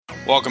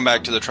Welcome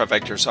back to the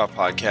Trifecta Soft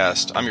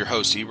Podcast. I'm your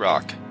host,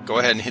 E-Rock. Go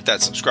ahead and hit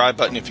that subscribe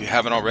button if you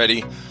haven't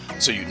already,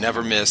 so you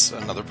never miss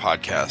another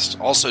podcast.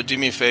 Also, do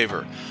me a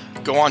favor.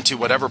 Go on to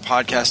whatever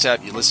podcast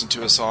app you listen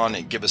to us on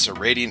and give us a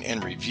rating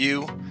and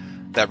review.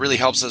 That really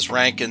helps us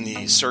rank in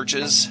the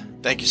searches.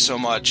 Thank you so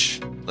much.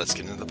 Let's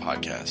get into the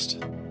podcast.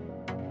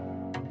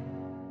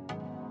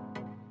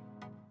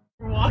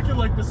 We're walking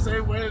like the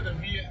same way that the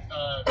Viet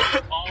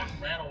Cong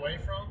ran away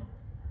from.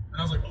 And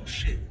I was like, oh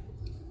shit.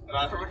 And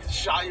I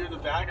shot you in the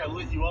back, I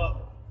lit you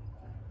up.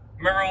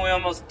 Remember when we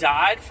almost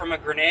died from a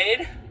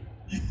grenade?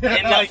 Yeah,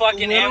 in the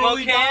fucking ammo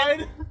can?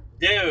 died?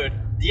 Dude,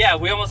 yeah,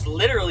 we almost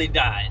literally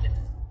died.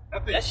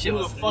 That shit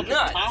blew was the fucking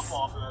nuts. top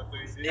off of that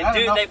thing. And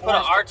dude, they put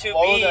an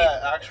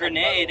R2B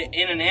grenade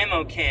in an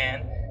ammo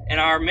can, and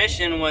our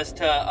mission was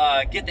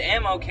to get the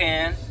ammo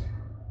can,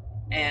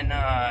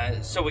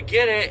 and so we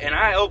get it, and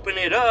I open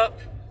it up,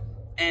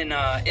 and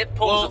it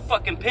pulls a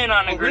fucking pin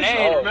on a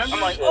grenade. Remember,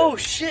 I'm like, oh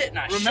shit, and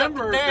I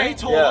remember, shut the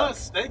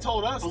they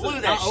told us blew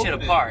to that not shit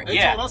open apart. They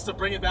told us to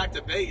bring it back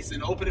to base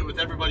and open it with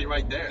everybody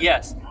right there.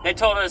 Yes, they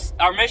told us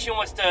our mission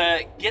was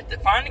to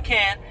find the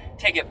can,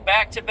 take it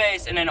back to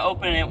base, and then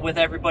open it with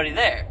everybody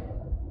there.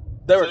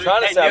 They were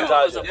trying to They knew it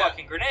sabotage was a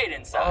fucking grenade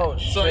inside. Oh,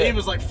 shit. So he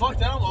was like, fuck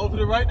that, I'm gonna open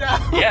it right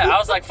now. Yeah, I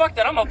was like, fuck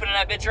that, I'm opening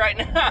that bitch right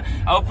now.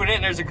 I open it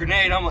and there's a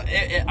grenade. I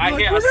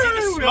see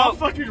the We all smoke.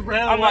 fucking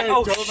ran I'm like, away,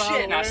 oh drove out shit,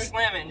 of and the I way.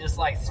 slam it and just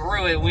like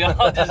threw it. We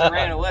all just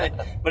ran away.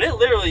 But it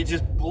literally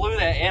just blew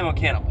that ammo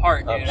can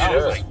apart, dude. I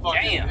was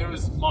like, damn. It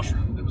was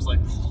mushroomed. It was like,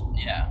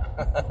 Yeah.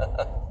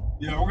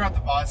 Yeah, we're gonna have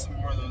to buy some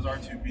more of those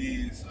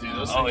R2Bs. dude,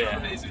 those Oh, things yeah. are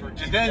amazing. And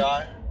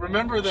then,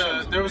 remember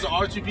there was an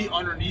R2B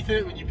underneath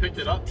it when you picked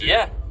it up, too?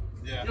 Yeah,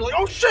 Yeah. You're like,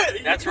 oh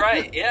shit! that's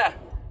right. Yeah.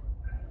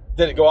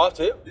 Did it go off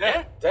too?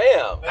 Yeah.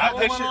 Damn. That one That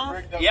went shit off?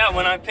 rigged up. Yeah,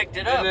 when I picked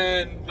it up. And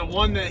then the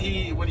one that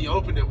when he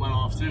opened it went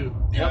off, too.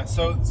 Yeah.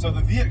 So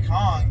the Viet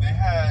Cong, they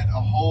had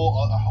a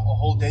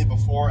whole day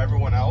before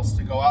everyone else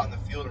to go out in the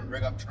field and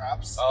rig up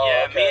traps. Oh,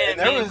 Yeah, okay. And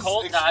there was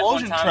Colt died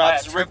one explosion time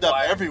traps by a rigged up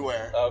tripwire.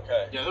 everywhere.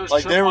 Okay. Yeah, there was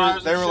Like they were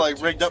tripwires and like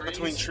shit rigged up trees.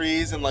 between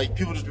trees, and like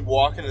people just be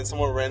walking and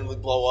someone randomly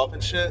blow up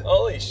and shit.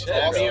 Holy shit.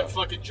 Yeah, me bro. and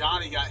fucking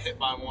Johnny got hit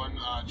by one.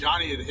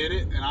 Johnny had hit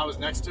it, and I was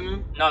next to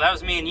him. No, that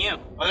was me and you.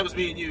 Oh, that was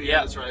me and you. Yeah, Yeah.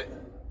 that's right.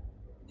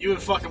 You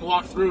would fucking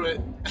walk through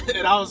it,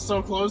 and I was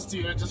so close to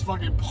you, it just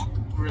fucking.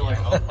 We were like,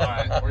 oh, all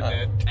right, we're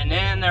dead. And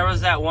then there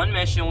was that one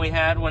mission we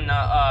had when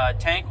the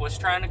tank was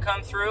trying to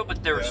come through,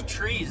 but there was Yeah.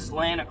 trees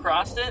laying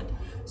across it.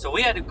 So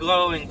we had to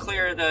go and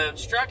clear the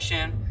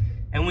obstruction,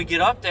 and we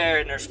get up there,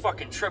 and there's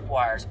fucking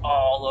tripwires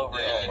all over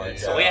Yeah, it. my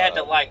So we had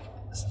to like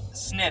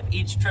snip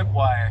each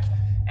tripwire,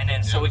 and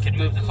then so we could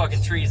move the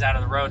fucking trees out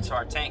of the road so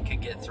our tank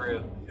could get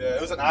through. Yeah,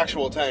 it was an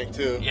actual tank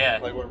too. Yeah.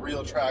 Like with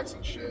real tracks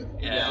and shit.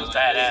 Yeah, it was like,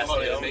 badass, they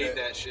fucking dude. made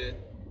that shit.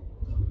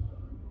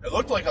 It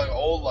looked like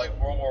old like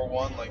World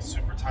War I, like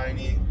super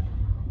tiny.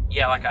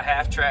 Yeah, like a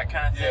half track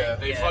kind of thing. Yeah.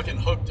 They fucking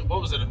hooked.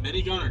 What was it? A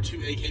minigun or two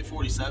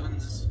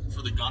AK-47s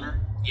for the gunner?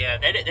 Yeah,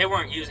 they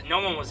weren't using.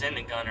 No one was in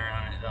the gunner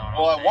on it though. I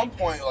don't Well, at think. one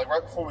point, like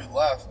right before we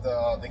left,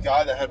 the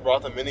guy that had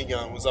brought the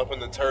minigun was up in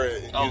the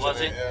turret and Oh, using was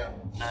he? it. Yeah.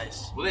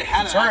 Nice. Well, they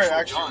had The an turret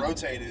actual actually gun.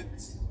 rotated.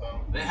 So.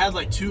 They had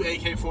like two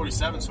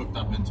AK-47s hooked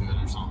up into it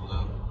or something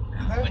though.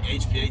 Did Like they?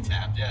 HPA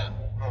tapped, yeah.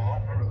 Oh, I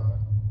don't remember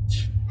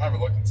that. I never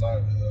looked inside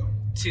of it though.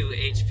 2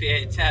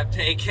 HPA tapped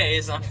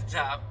AKs on the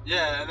top.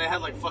 Yeah, and they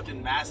had like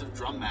fucking massive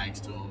drum mags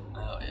to them.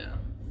 Oh yeah.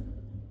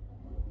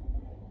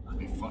 That'd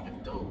be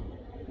fucking dope.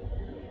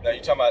 Now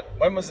you're talking about,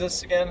 when was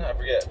this again? I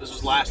forget. This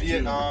was last June.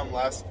 Vietnam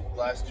last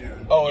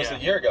June. Oh, it was Yeah. a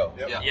year ago.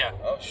 Yep. Yeah. Yeah.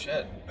 Oh, shit.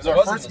 It was It our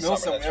wasn't first the meal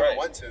summer, we that's ever right.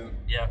 went to.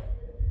 Yeah.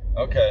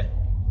 Okay.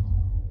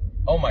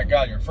 Oh my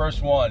god, your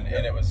first one,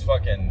 and it was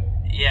fucking...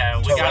 Yeah,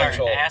 we got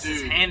Torrential. our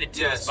asses Dude, handed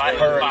to yeah, us by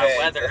hurricane.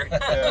 weather.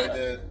 Yeah, we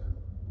did.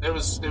 It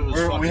was We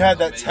fucking had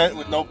that amazing, tent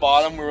with no though.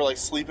 bottom. We were like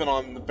sleeping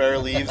on the bare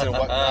leaves and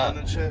wet ground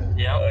and shit. Oh,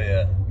 Yeah.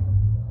 yeah.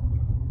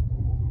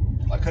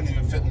 I couldn't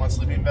even fit in my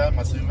sleeping bag.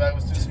 My sleeping bag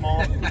was too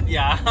small.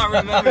 Yeah, I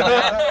remember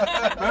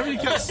that. Remember you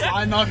kept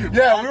sliding off your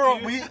Yeah,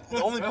 back, we dude? were.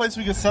 The only place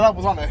we could set up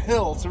was on a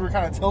hill, so we were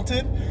kind of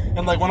tilted.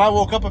 And like when I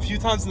woke up a few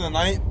times in the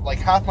night, like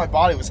half my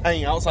body was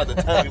hanging outside the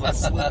tent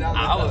because I slid down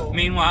the hill.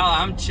 Meanwhile,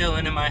 I'm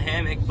chilling in my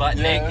hammock, butt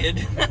Yeah.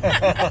 naked.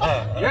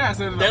 Yeah,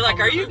 so They're like,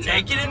 "Are you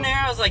naked in there?"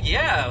 I was like,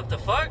 "Yeah. What the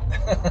fuck?"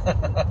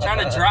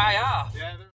 Trying to dry off. Yeah,